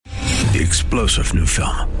The explosive new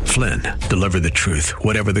film, Flynn, deliver the truth,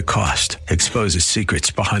 whatever the cost, exposes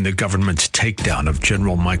secrets behind the government's takedown of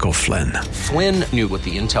General Michael Flynn. Flynn knew what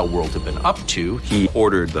the intel world had been up to. He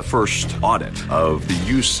ordered the first audit of the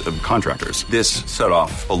use of contractors. This set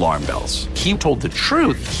off alarm bells. He told the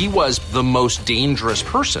truth. He was the most dangerous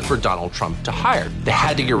person for Donald Trump to hire. They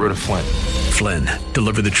had to get rid of Flynn. Flynn,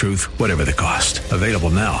 deliver the truth, whatever the cost. Available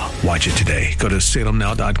now. Watch it today. Go to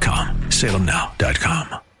salemnow.com.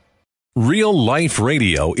 salemnow.com. Real Life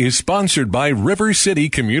Radio is sponsored by River City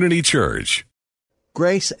Community Church.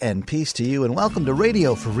 Grace and peace to you, and welcome to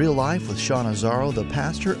Radio for Real Life with Sean Azzaro, the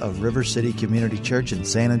pastor of River City Community Church in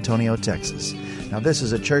San Antonio, Texas. Now, this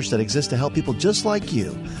is a church that exists to help people just like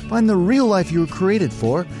you find the real life you were created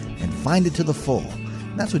for and find it to the full.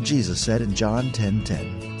 And that's what Jesus said in John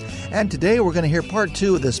 10:10. And today we're going to hear part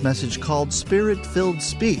 2 of this message called Spirit-Filled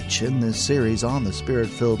Speech in this series on the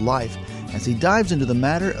Spirit-Filled Life, as he dives into the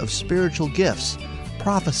matter of spiritual gifts,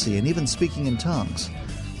 prophecy, and even speaking in tongues.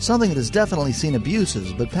 Something that has definitely seen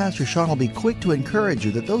abuses, but Pastor Sean will be quick to encourage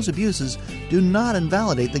you that those abuses do not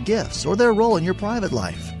invalidate the gifts or their role in your private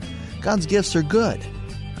life. God's gifts are good.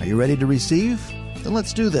 Are you ready to receive? Then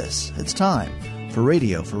let's do this. It's time for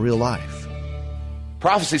Radio for Real Life.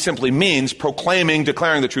 Prophecy simply means proclaiming,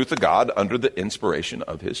 declaring the truth of God under the inspiration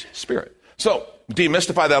of His Spirit. So,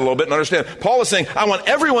 demystify that a little bit and understand. Paul is saying, I want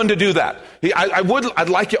everyone to do that. I'd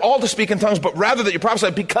like you all to speak in tongues, but rather that you prophesy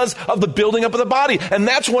because of the building up of the body. And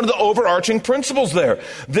that's one of the overarching principles there.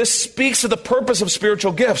 This speaks to the purpose of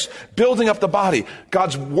spiritual gifts, building up the body,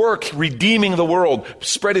 God's work, redeeming the world,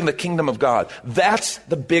 spreading the kingdom of God. That's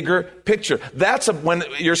the bigger picture. That's when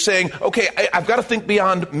you're saying, okay, I've got to think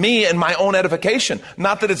beyond me and my own edification.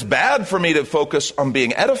 Not that it's bad for me to focus on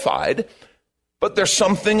being edified, but there's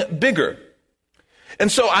something bigger.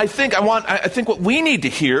 And so I think what we need to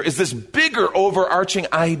hear is this bigger overarching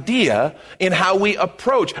idea in how we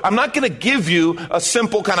approach. I'm not going to give you a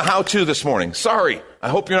simple kind of how-to this morning. Sorry. I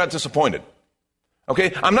hope you're not disappointed.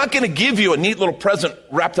 Okay? I'm not going to give you a neat little present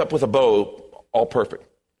wrapped up with a bow, all perfect.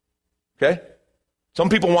 Okay? Some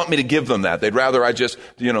people want me to give them that. They'd rather I just,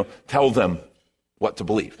 tell them what to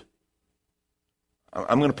believe.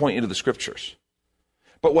 I'm going to point you to the scriptures.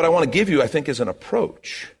 But what I want to give you, I think, is an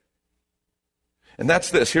approach. And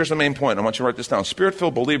that's this. Here's the main point. I want you to write this down.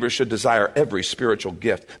 Spirit-filled believers should desire every spiritual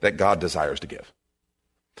gift that God desires to give.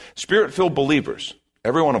 Spirit-filled believers,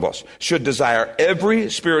 every one of us, should desire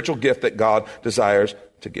every spiritual gift that God desires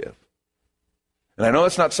to give. And I know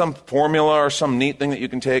it's not some formula or some neat thing that you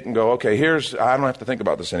can take and go, okay, I don't have to think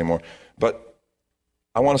about this anymore. But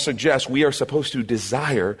I want to suggest we are supposed to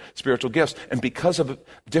desire spiritual gifts. And because of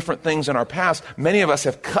different things in our past, many of us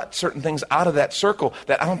have cut certain things out of that circle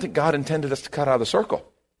that I don't think God intended us to cut out of the circle.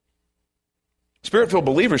 Spirit-filled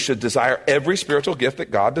believers should desire every spiritual gift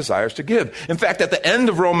that God desires to give. In fact, at the end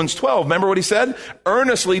of Romans 12, remember what he said?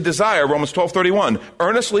 Earnestly desire, Romans 12:31,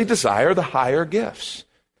 earnestly desire the higher gifts.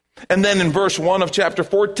 And then in verse 1 of chapter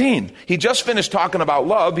 14, he just finished talking about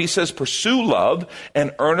love. He says, pursue love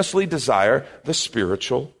and earnestly desire the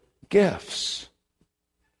spiritual gifts.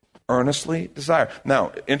 Earnestly desire.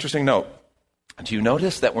 Now, interesting note. Do you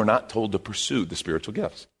notice that we're not told to pursue the spiritual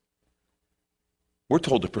gifts? We're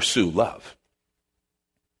told to pursue love.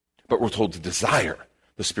 But we're told to desire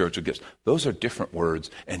the spiritual gifts. Those are different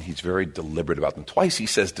words, and he's very deliberate about them. Twice he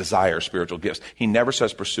says desire spiritual gifts. He never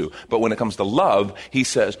says pursue. But when it comes to love, he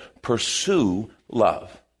says pursue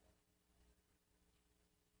love.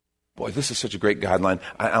 Boy, this is such a great guideline.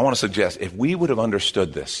 I want to suggest if we would have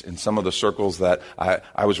understood this in some of the circles that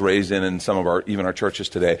I was raised in some of even our churches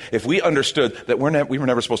today, if we understood that we were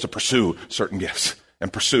never supposed to pursue certain gifts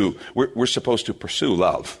and we're supposed to pursue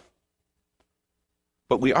love.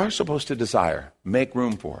 But we are supposed to desire, make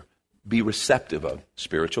room for, be receptive of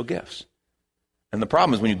spiritual gifts. And the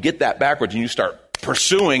problem is when you get that backwards and you start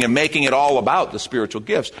pursuing and making it all about the spiritual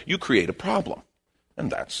gifts, you create a problem.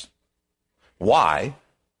 And that's why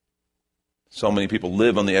so many people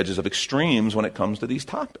live on the edges of extremes when it comes to these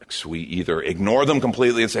topics. We either ignore them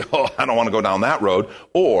completely and say, I don't want to go down that road,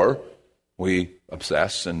 or we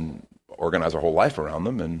obsess and organize our whole life around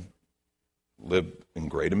them and live in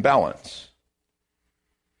great imbalance.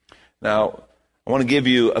 Now, I want to give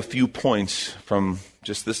you a few points from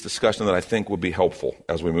just this discussion that I think would be helpful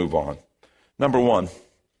as we move on. Number one,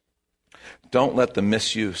 don't let the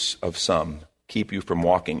misuse of some keep you from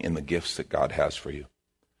walking in the gifts that God has for you.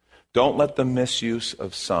 Don't let the misuse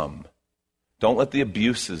of some, don't let the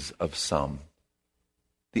abuses of some,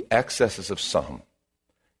 the excesses of some,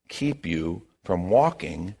 keep you from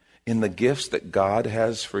walking in the gifts that God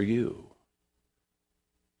has for you.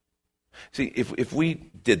 See, if we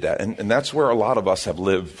did that, and that's where a lot of us have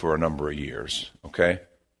lived for a number of years, okay?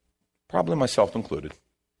 Probably myself included,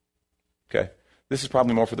 okay? This is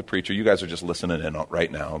probably more for the preacher. You guys are just listening in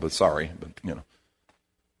right now, but sorry, but you know.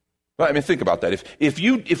 But I mean, think about that.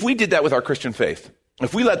 If we did that with our Christian faith,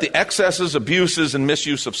 if we let the excesses, abuses, and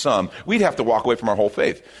misuse of some, we'd have to walk away from our whole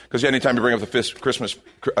faith. Because anytime you bring up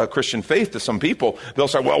the Christian faith to some people, they'll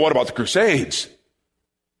say, well, what about the Crusades?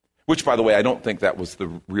 Which, by the way, I don't think that was the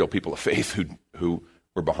real people of faith who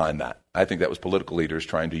were behind that. I think that was political leaders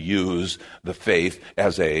trying to use the faith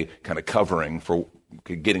as a kind of covering for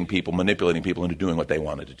getting people, manipulating people into doing what they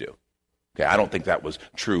wanted to do. Okay, I don't think that was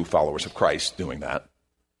true followers of Christ doing that.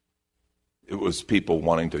 It was people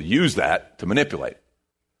wanting to use that to manipulate.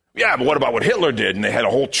 Yeah, but what about what Hitler did? And they had a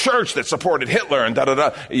whole church that supported Hitler and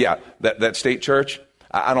da-da-da. Yeah, that state church,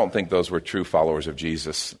 I don't think those were true followers of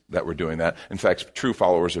Jesus that were doing that. In fact, true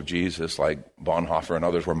followers of Jesus like Bonhoeffer and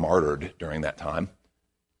others were martyred during that time.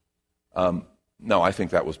 No, I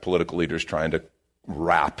think that was political leaders trying to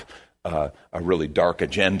wrap a really dark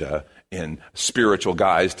agenda in spiritual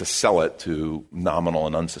guise to sell it to nominal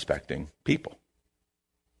and unsuspecting people.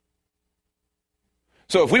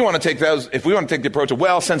 So if we want to take the approach of,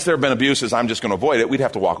 well, since there have been abuses, I'm just going to avoid it, we'd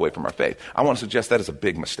have to walk away from our faith. I want to suggest that is a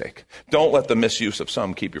big mistake. Don't let the misuse of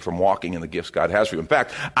some keep you from walking in the gifts God has for you. In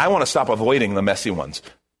fact, I want to stop avoiding the messy ones.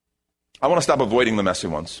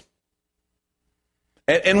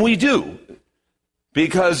 And we do.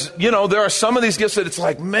 Because, there are some of these gifts that it's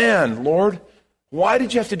like, man, Lord, why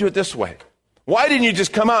did you have to do it this way? Why didn't you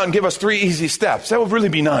just come out and give us 3 easy steps? That would really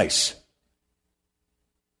be nice.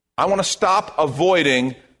 I want to stop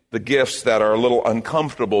avoiding the gifts that are a little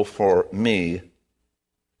uncomfortable for me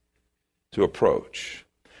to approach.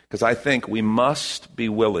 Because I think we must be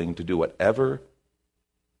willing to do whatever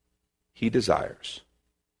He desires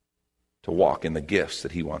to walk in the gifts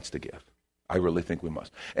that He wants to give. I really think we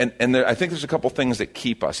must. And I think there's a couple things that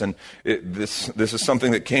keep us. And this is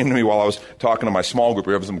something that came to me while I was talking to my small group.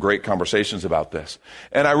 We have some great conversations about this.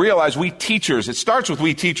 And I realized we teachers, it starts with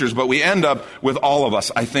we teachers, but we end up with all of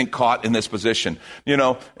us, I think, caught in this position.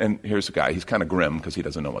 And here's a guy. He's kind of grim because he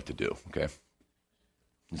doesn't know what to do, okay?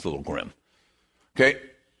 He's a little grim. Okay?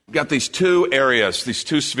 We've got these 2 areas, these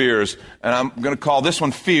 2 spheres, and I'm going to call this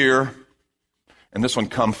one fear and this one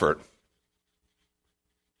comfort.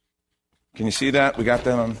 Can you see that? We got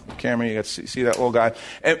that on camera. You got to see that little guy.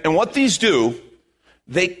 And what these do,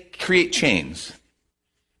 they create chains.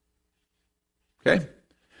 Okay?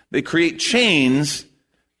 They create chains.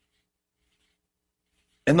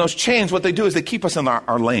 And those chains, what they do is they keep us in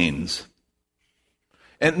our lanes.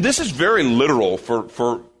 And this is very literal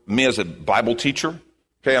for me as a Bible teacher.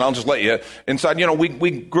 Okay, and I'll just let you inside.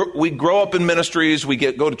 We grow up in ministries, we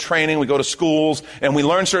go to training, we go to schools, and we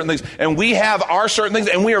learn certain things, and we have our certain things,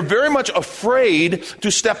 and we are very much afraid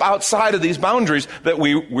to step outside of these boundaries that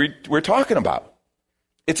we're talking about.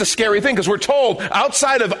 It's a scary thing because we're told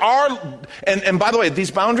outside of our, and by the way,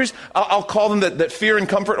 these boundaries, I'll call them that fear and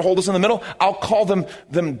comfort hold us in the middle. I'll call them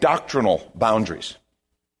doctrinal boundaries.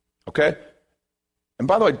 Okay, and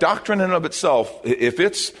by the way, doctrine in and of itself, if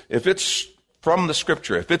it's from the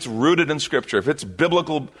Scripture, if it's rooted in Scripture, if it's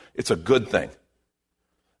biblical, it's a good thing.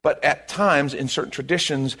 But at times, in certain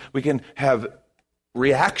traditions, we can have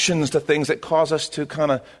reactions to things that cause us to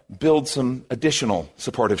kind of build some additional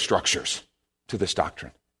supportive structures to this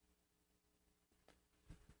doctrine.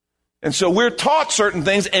 And so we're taught certain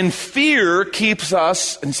things, and fear keeps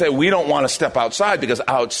us and say we don't want to step outside because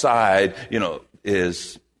outside,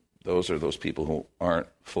 those are those people who aren't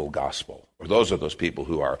full gospel, or those are those people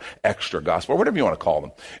who are extra gospel, or whatever you want to call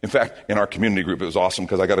them. In fact, in our community group, it was awesome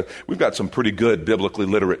because we've got some pretty good biblically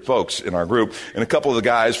literate folks in our group, and a couple of the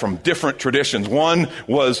guys from different traditions. One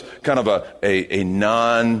was kind of a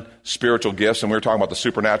non-spiritual gifts, and we were talking about the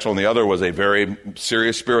supernatural, and the other was a very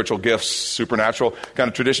serious spiritual gifts, supernatural kind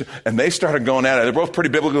of tradition, and they started going at it. They're both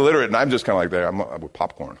pretty biblically literate, and I'm just kind of like there. I'm with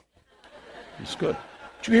popcorn. It's good.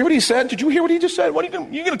 Did you hear what he said? Did you hear what he just said? What are you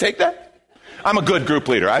doing? You going to take that? I'm a good group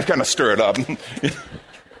leader. I kind of stir it up.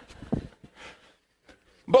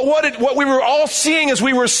 But what we were all seeing is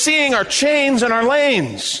we were seeing our chains and our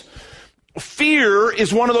lanes. Fear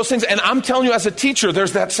is one of those things. And I'm telling you as a teacher,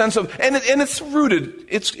 there's that sense of, and it's rooted.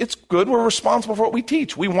 It's good. We're responsible for what we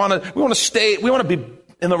teach. We want to be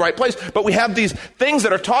in the right place. But we have these things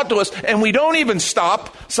that are taught to us, and we don't even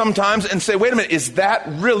stop sometimes and say, wait a minute, is that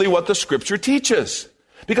really what the Scripture teaches?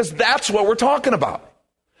 Because that's what we're talking about.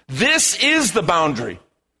 This is the boundary.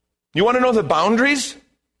 You want to know the boundaries?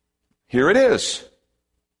 Here it is.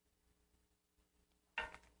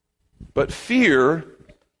 But fear,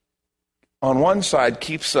 on one side,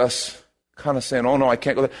 keeps us kind of saying, oh no, I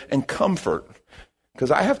can't go there, and comfort. Because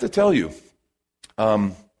I have to tell you,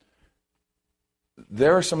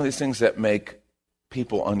 there are some of these things that make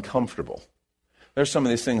people uncomfortable. There are some of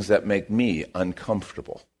these things that make me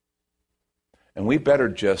uncomfortable. And we better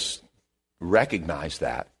just recognize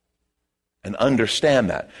that and understand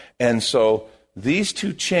that. And so these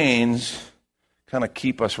two chains kind of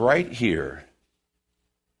keep us right here.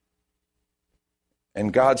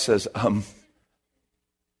 And God says, I'm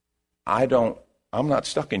not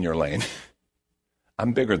stuck in your lane.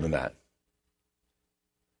 I'm bigger than that.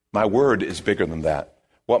 My word is bigger than that.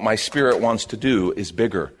 What my Spirit wants to do is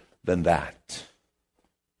bigger than that.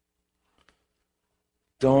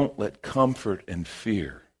 Don't let comfort and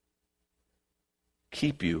fear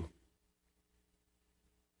keep you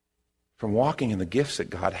from walking in the gifts that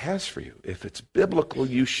God has for you. If it's biblical,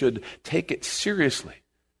 you should take it seriously.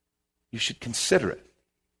 You should consider it.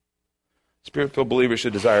 Spirit-filled believers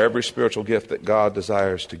should desire every spiritual gift that God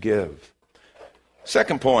desires to give.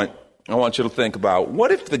 Second point, I want you to think about,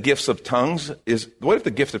 what if the gift of tongues is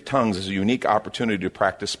a unique opportunity to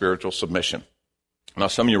practice spiritual submission? Now,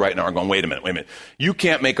 some of you right now are going, wait a minute. You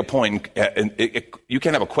can't make a point, you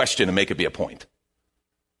can't have a question and make it be a point.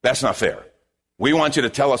 That's not fair. We want you to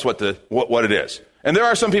tell us what it is. And there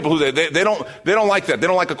are some people who they don't like that. They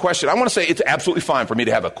don't like a question. I want to say it's absolutely fine for me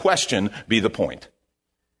to have a question be the point.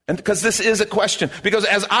 And because this is a question. Because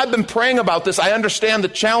as I've been praying about this, I understand the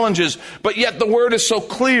challenges, but yet the word is so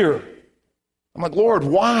clear. I'm like, Lord,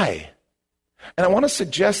 why? And I want to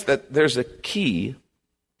suggest that there's a key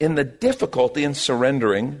in the difficulty in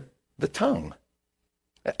surrendering the tongue.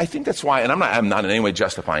 I think that's why, and I'm not in any way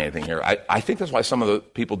justifying anything here. I think that's why some of the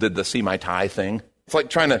people did the see my tie thing. It's like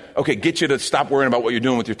trying to, get you to stop worrying about what you're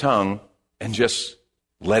doing with your tongue and just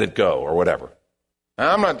let it go or whatever. And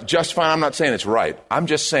I'm not justifying, I'm not saying it's right. I'm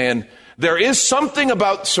just saying there is something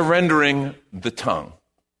about surrendering the tongue.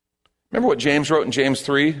 Remember what James wrote in James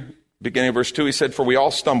 3, beginning of verse 2? He said, for we all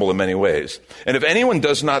stumble in many ways. And if anyone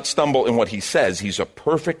does not stumble in what he says, he's a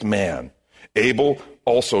perfect man, able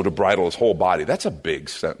also to bridle his whole body. That's a big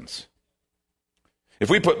sentence. If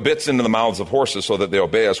we put bits into the mouths of horses so that they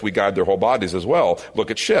obey us, we guide their whole bodies as well. Look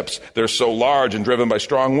at ships. They're so large and driven by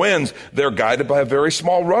strong winds, they're guided by a very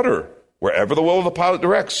small rudder. Wherever the will of the pilot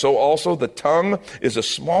directs, so also the tongue is a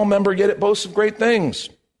small member, yet it boasts of great things.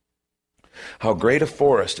 How great a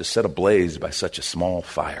forest is set ablaze by such a small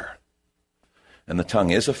fire. And the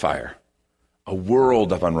tongue is a fire, a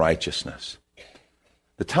world of unrighteousness.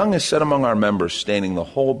 The tongue is set among our members, staining the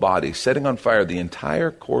whole body, setting on fire the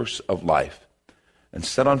entire course of life, and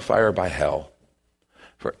set on fire by hell.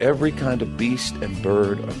 For every kind of beast and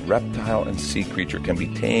bird, of reptile and sea creature can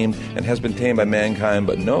be tamed and has been tamed by mankind,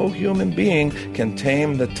 but no human being can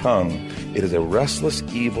tame the tongue. It is a restless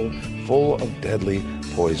evil full of deadly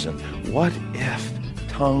poison. What if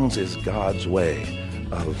tongues is God's way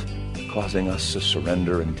of causing us to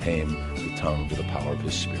surrender and tame the tongue to the power of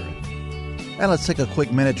His Spirit? And let's take a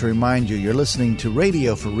quick minute to remind you, you're listening to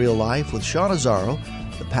Radio for Real Life with Sean Azzaro,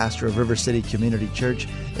 the pastor of River City Community Church,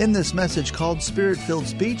 in this message called Spirit-Filled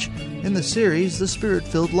Speech in the series The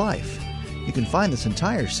Spirit-Filled Life. You can find this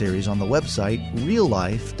entire series on the website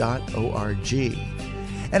reallife.org.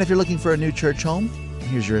 And if you're looking for a new church home,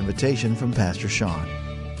 here's your invitation from Pastor Sean.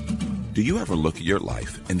 Do you ever look at your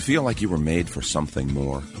life and feel like you were made for something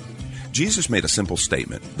more? Jesus made a simple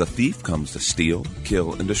statement: the thief comes to steal,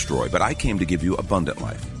 kill, and destroy, but I came to give you abundant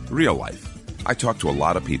life, real life. I talk to a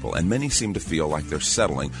lot of people, and many seem to feel like they're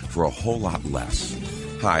settling for a whole lot less.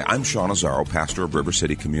 Hi, I'm Sean Azzaro, pastor of River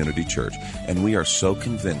City Community Church, and we are so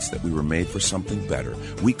convinced that we were made for something better.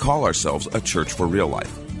 We call ourselves a church for real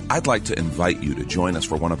life. I'd like to invite you to join us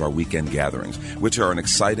for one of our weekend gatherings, which are an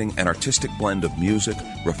exciting and artistic blend of music,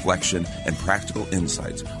 reflection, and practical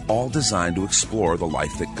insights, all designed to explore the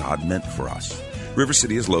life that God meant for us. River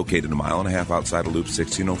City is located a mile and a half outside of Loop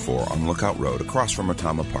 1604 on Lookout Road across from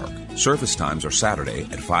Otama Park. Service times are Saturday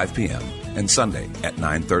at 5 p.m. and Sunday at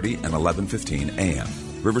 9:30 and 11:15 a.m.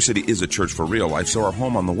 River City is a church for real life, so our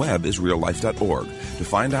home on the web is reallife.org. To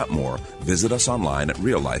find out more, visit us online at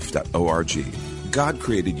reallife.org. God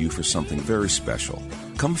created you for something very special.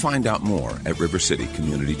 Come find out more at River City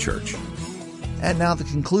Community Church. And now the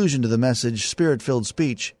conclusion to the message, Spirit-Filled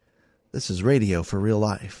Speech. This is Radio for Real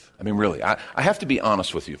Life. I mean, really, I have to be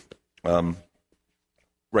honest with you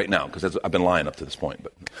right now, because I've been lying up to this point.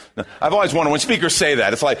 But I've always wondered, when speakers say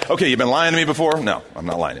that, it's like, okay, you've been lying to me before? No, I'm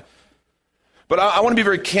not lying to you. But I want to be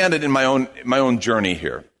very candid in my own journey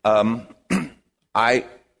here. I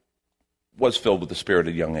was filled with the Spirit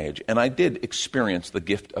at a young age, and I did experience the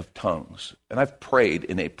gift of tongues, and I've prayed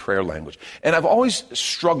in a prayer language, and I've always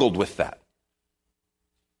struggled with that.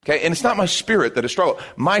 Okay, and it's not my spirit that is struggling.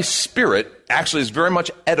 My spirit actually is very much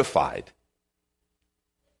edified.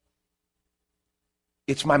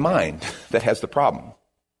 It's my mind that has the problem.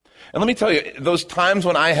 And let me tell you, those times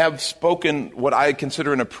when I have spoken what I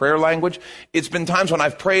consider in a prayer language, it's been times when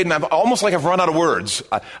I've prayed and I've almost like I've run out of words.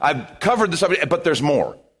 I've covered the subject, but there's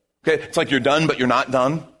more. Okay, it's like you're done, but you're not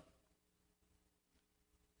done.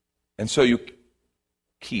 And so you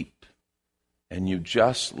keep and you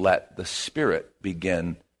just let the Spirit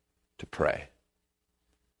begin to pray.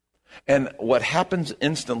 And what happens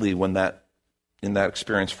instantly when in that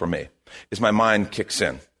experience for me is my mind kicks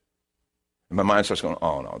in. And my mind starts going,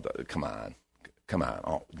 oh no, come on.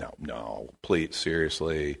 Oh, no, please,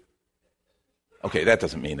 seriously. Okay, that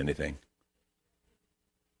doesn't mean anything.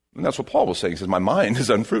 And that's what Paul was saying. He says, my mind is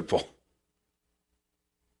unfruitful.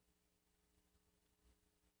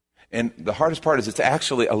 And the hardest part is it's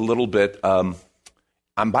actually a little bit, I'm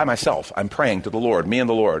by myself. I'm praying to the Lord, me and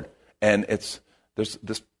the Lord. And there's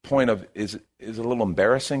this point of, is a little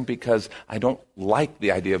embarrassing because I don't like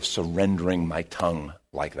the idea of surrendering my tongue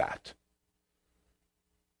like that.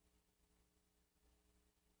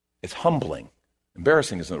 It's humbling.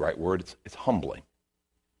 Embarrassing isn't the right word. It's humbling.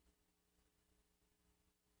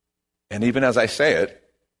 And even as I say it,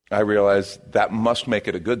 I realize that must make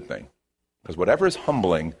it a good thing. Because whatever is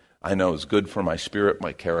humbling, I know is good for my spirit,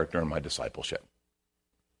 my character, and my discipleship.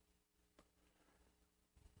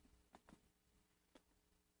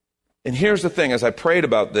 And here's the thing, as I prayed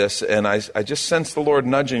about this, and I just sensed the Lord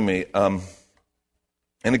nudging me, and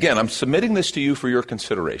again, I'm submitting this to you for your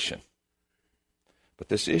consideration. But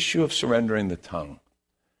this issue of surrendering the tongue.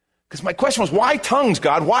 Because my question was, why tongues,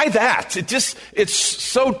 God? Why that? It's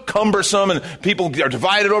so cumbersome and people are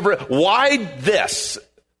divided over it. Why this?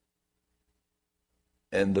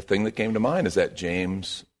 And the thing that came to mind is that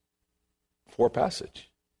James 3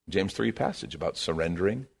 passage about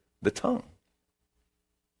surrendering the tongue.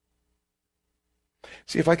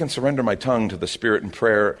 See, if I can surrender my tongue to the Spirit in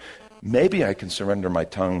prayer, maybe I can surrender my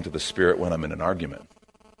tongue to the Spirit when I'm in an argument.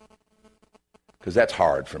 Because that's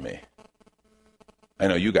hard for me. I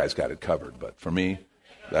know you guys got it covered, but for me,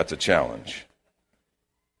 that's a challenge.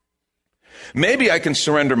 Maybe I can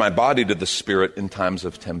surrender my body to the Spirit in times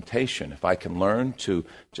of temptation. If I can learn to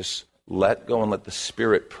just let go and let the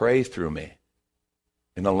Spirit pray through me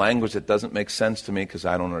in a language that doesn't make sense to me because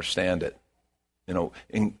I don't understand it.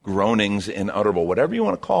 In groanings inutterable, whatever you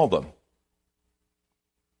want to call them.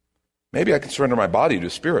 Maybe I can surrender my body to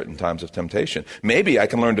Spirit in times of temptation. Maybe I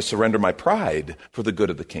can learn to surrender my pride for the good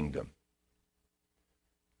of the kingdom.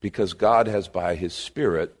 Because God has, by His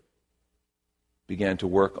Spirit, began to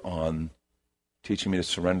work on teaching me to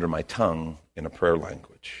surrender my tongue in a prayer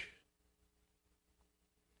language.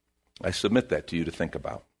 I submit that to you to think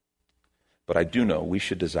about. But I do know we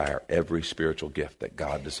should desire every spiritual gift that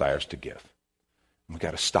God desires to give. We've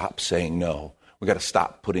got to stop saying no. We've got to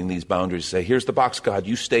stop putting these boundaries. Say, here's the box, God,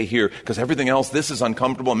 you stay here, because everything else, this is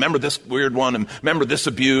uncomfortable. Remember this weird one, and remember this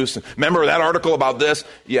abuse, and remember that article about this.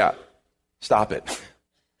 Yeah, stop it.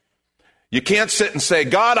 You can't sit and say,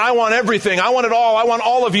 God, I want everything. I want it all. I want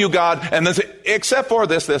all of you, God. And then say, except for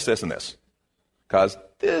this, this, this, and this. Because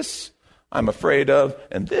this I'm afraid of,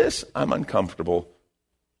 and this I'm uncomfortable.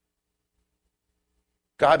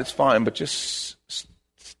 God, it's fine, but just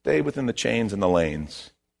stay within the chains and the lanes,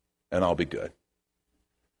 and I'll be good.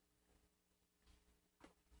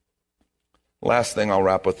 Last thing, I'll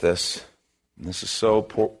wrap with this. And this is so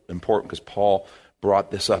important because Paul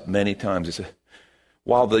brought this up many times. He said,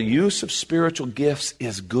 while the use of spiritual gifts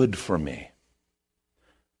is good for me,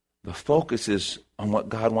 the focus is on what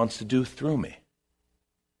God wants to do through me.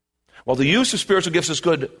 While the use of spiritual gifts is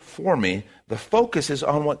good for me, the focus is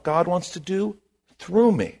on what God wants to do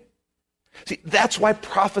through me. See, that's why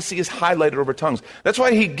prophecy is highlighted over tongues. That's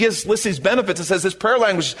why he lists these benefits and says this prayer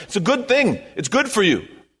language, it's a good thing. It's good for you.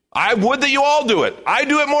 I would that you all do it. I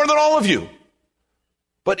do it more than all of you.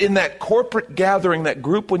 But in that corporate gathering, that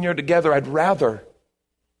group when you're together, I'd rather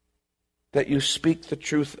that you speak the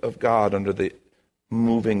truth of God under the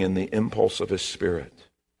moving in the impulse of His Spirit.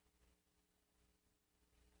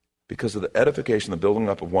 Because of the edification, the building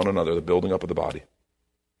up of one another, the building up of the body.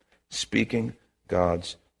 Speaking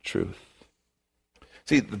God's truth.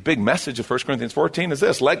 See, the big message of 1 Corinthians 14 is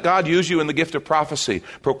this: let God use you in the gift of prophecy,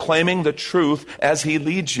 proclaiming the truth as He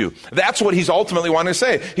leads you. That's what he's ultimately wanting to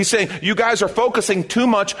say. He's saying, you guys are focusing too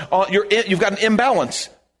much on, you've got an imbalance.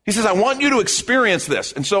 He says, I want you to experience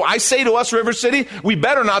this. And so I say to us, River City, we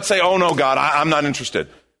better not say, oh no, God, I'm not interested.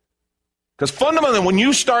 Because fundamentally, when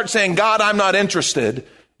you start saying, God, I'm not interested,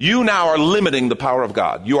 you now are limiting the power of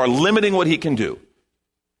God. You are limiting what He can do.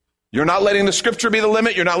 You're not letting the Scripture be the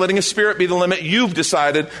limit. You're not letting His Spirit be the limit. You've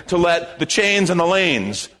decided to let the chains and the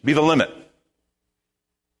lanes be the limit.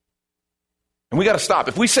 And we got to stop.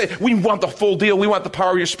 If we say we want the full deal, we want the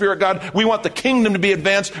power of your Spirit, God, we want the kingdom to be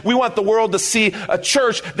advanced, we want the world to see a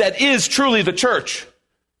church that is truly the church,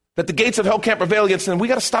 that the gates of hell can't prevail against them, we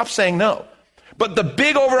got to stop saying no. But the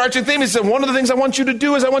big overarching theme is that one of the things I want you to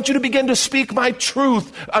do is I want you to begin to speak my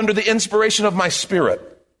truth under the inspiration of my Spirit.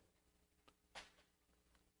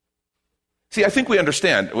 See, I think we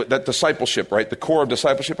understand that discipleship, right? The core of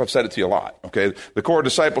discipleship, I've said it to you a lot, okay? The core of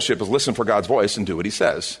discipleship is listen for God's voice and do what He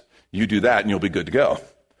says. You do that and you'll be good to go.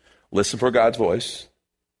 Listen for God's voice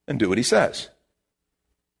and do what He says.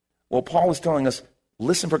 Well, Paul is telling us,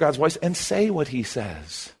 listen for God's voice and say what He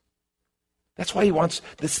says. That's why he wants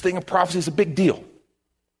this thing of prophecy is a big deal.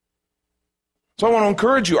 So I want to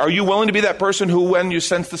encourage you. Are you willing to be that person who, when you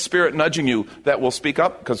sense the Spirit nudging you, that will speak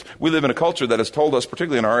up? Because we live in a culture that has told us,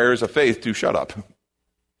 particularly in our areas of faith, to shut up.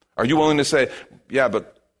 Are you willing to say, yeah,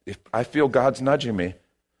 but if I feel God's nudging me,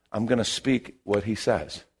 I'm going to speak what He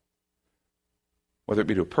says? Whether it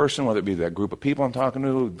be to a person, whether it be to that group of people I'm talking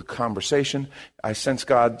to, the conversation, I sense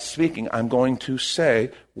God speaking, I'm going to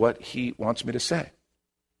say what He wants me to say.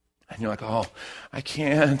 And you're like, oh, I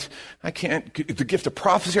can't, the gift of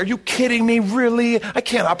prophecy, are you kidding me, really? I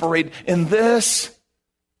can't operate in this.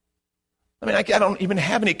 I mean, I don't even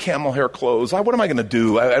have any camel hair clothes. What am I going to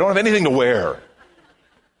do? I don't have anything to wear.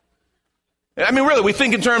 I mean, really, we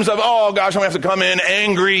think in terms of, oh, gosh, I'm going to have to come in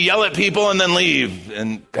angry, yell at people, and then leave,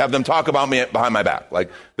 and have them talk about me behind my back, like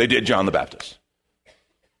they did John the Baptist.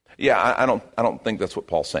 Yeah, I don't think that's what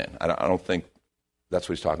Paul's saying. I don't think that's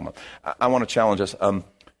what he's talking about. I want to challenge us.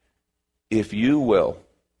 If you will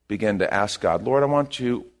begin to ask God, Lord, I want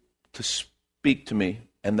you to speak to me,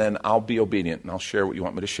 and then I'll be obedient, and I'll share what you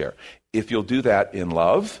want me to share. If you'll do that in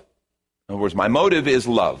love, in other words, my motive is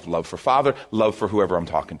love. Love for Father, love for whoever I'm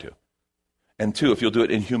talking to. And two, if you'll do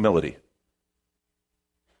it in humility.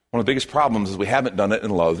 One of the biggest problems is we haven't done it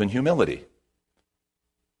in love and humility.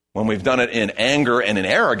 When we've done it in anger and in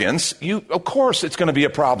arrogance, of course it's going to be a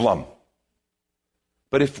problem.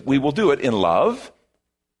 But if we will do it in love,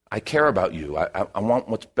 I care about you. I want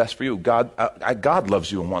what's best for you. God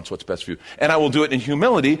loves you and wants what's best for you. And I will do it in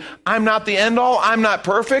humility. I'm not the end all. I'm not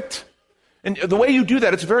perfect. And the way you do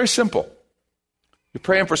that, it's very simple. You're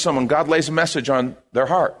praying for someone. God lays a message on their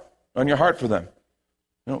heart, on your heart for them.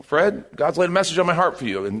 You know, Fred, God's laid a message on my heart for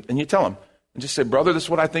you. And you tell him. And just say, brother, this is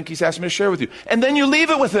what I think He's asked me to share with you. And then you leave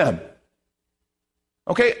it with them.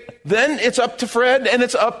 Okay? Then it's up to Fred and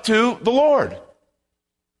it's up to the Lord.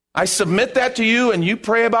 I submit that to you, and you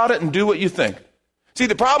pray about it and do what you think. See,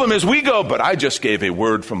 the problem is we go, but I just gave a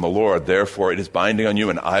word from the Lord, therefore it is binding on you,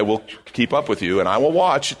 and I will keep up with you, and I will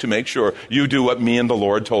watch to make sure you do what me and the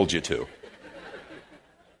Lord told you to.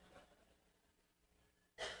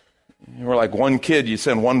 We're like one kid, you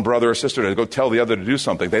send one brother or sister to go tell the other to do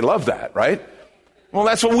something. They love that, right? Well,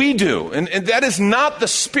 that's what we do. And that is not the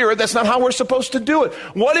Spirit. That's not how we're supposed to do it.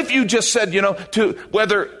 What if you just said, to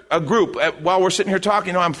whether a group, while we're sitting here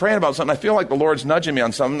talking, I'm praying about something, I feel like the Lord's nudging me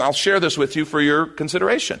on something, I'll share this with you for your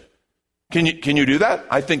consideration. Can you do that?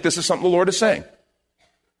 I think this is something the Lord is saying.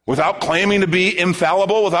 Without claiming to be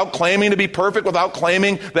infallible, without claiming to be perfect, without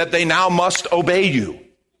claiming that they now must obey you.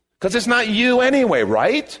 Because it's not you anyway,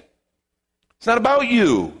 right? It's not about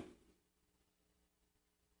you.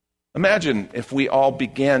 Imagine if we all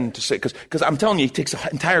began to say, because I'm telling you, it takes an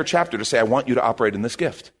entire chapter to say, I want you to operate in this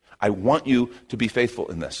gift. I want you to be faithful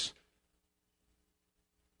in this.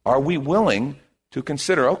 Are we willing to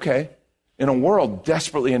consider, okay, in a world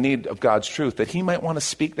desperately in need of God's truth, that He might want to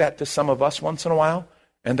speak that to some of us once in a while,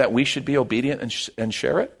 and that we should be obedient and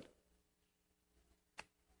share it?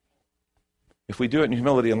 If we do it in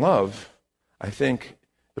humility and love, I think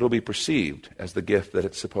it'll be perceived as the gift that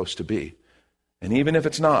it's supposed to be. And even if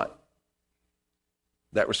it's not,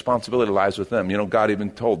 that responsibility lies with them. God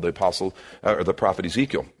even told the apostle or the prophet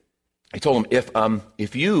Ezekiel. He told him, if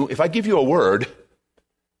I give you a word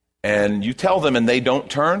and you tell them and they don't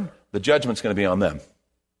turn, the judgment's going to be on them.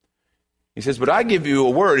 He says, but I give you a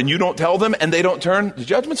word and you don't tell them and they don't turn, the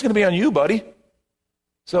judgment's going to be on you, buddy.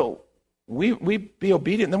 So we be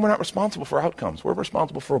obedient, then we're not responsible for outcomes. We're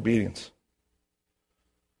responsible for obedience.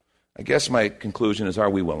 I guess my conclusion is, are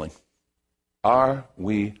we willing? Are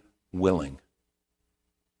we willing?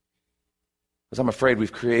 Because I'm afraid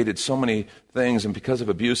we've created so many things, and because of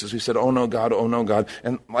abuses, we said, oh no, God, oh no, God.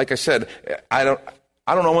 And like I said, I don't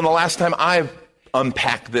know when the last time I've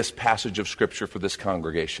unpacked this passage of Scripture for this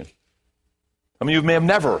congregation. I mean, you may have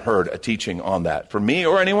never heard a teaching on that for me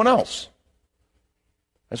or anyone else.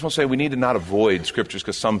 I just want to say we need to not avoid Scriptures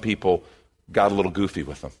because some people got a little goofy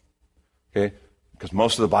with them. Okay? Because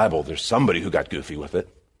most of the Bible, there's somebody who got goofy with it,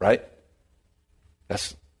 right?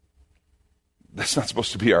 That's not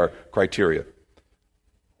supposed to be our criteria.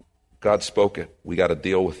 God spoke it. We got to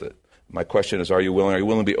deal with it. My question is, are you willing? Are you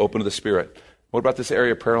willing to be open to the Spirit? What about this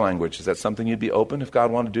area of prayer language? Is that something you'd be open if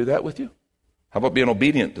God wanted to do that with you? How about being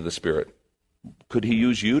obedient to the Spirit? Could he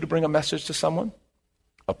use you to bring a message to someone?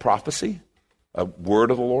 A prophecy? A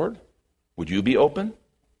word of the Lord? Would you be open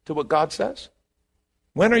to what God says?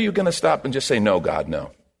 When are you going to stop and just say, no, God,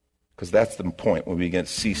 no? Because that's the point when we begin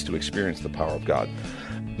to cease to experience the power of God.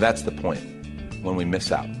 That's the point when we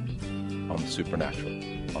miss out on the supernatural,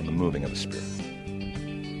 on the moving of the Spirit.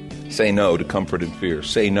 Say no to comfort and fear.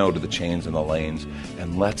 Say no to the chains and the lanes.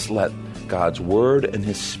 And let's let God's Word and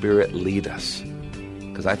His Spirit lead us.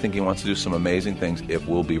 Because I think He wants to do some amazing things if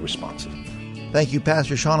we'll be responsive. Thank you,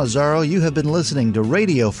 Pastor Sean Azzaro. You have been listening to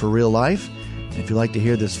Radio for Real Life. And if you'd like to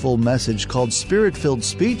hear this full message called Spirit-Filled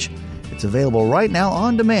Speech, it's available right now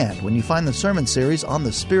on demand when you find the sermon series on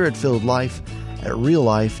the Spirit-Filled Life at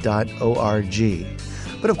reallife.org.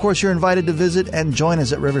 But of course, you're invited to visit and join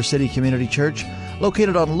us at River City Community Church,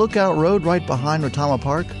 located on Lookout Road right behind Rotama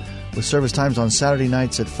Park, with service times on Saturday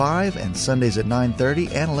nights at 5 and Sundays at 9:30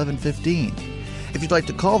 and 11:15. If you'd like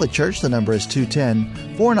to call the church, the number is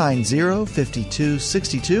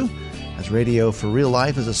 210-490-5262. As Radio for Real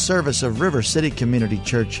Life is a service of River City Community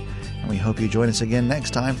Church, and we hope you join us again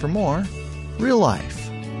next time for more Real Life.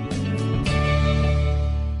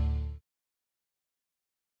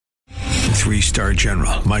 Three-star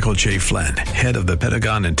General Michael J. Flynn, head of the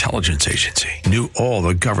Pentagon Intelligence Agency, knew all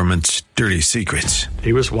the government's dirty secrets.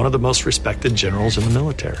 He was one of the most respected generals in the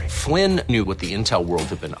military. Flynn knew what the intel world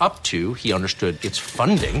had been up to. He understood its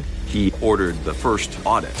funding. He ordered the first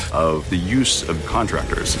audit of the use of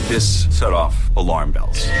contractors. This set off alarm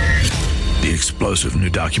bells. The explosive new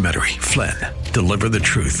documentary, Flynn, Deliver the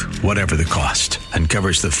Truth, Whatever the Cost,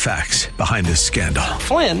 uncovers the facts behind this scandal.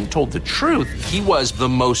 Flynn told the truth. He was the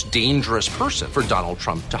most dangerous person for Donald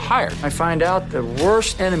Trump to hire. I find out the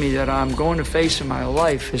worst enemy that I'm going to face in my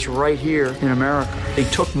life is right here in America. They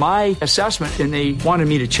took my assessment and they wanted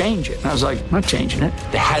me to change it. And I was like, I'm not changing it.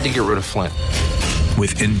 They had to get rid of Flynn.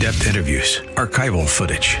 With in-depth interviews, archival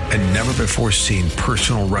footage, and never-before-seen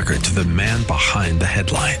personal records of the man behind the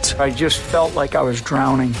headlines. I just felt like I was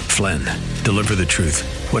drowning. Flynn, Deliver the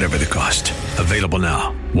Truth, Whatever the Cost. Available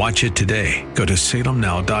now. Watch it today. Go to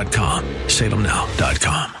salemnow.com.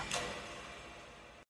 salemnow.com.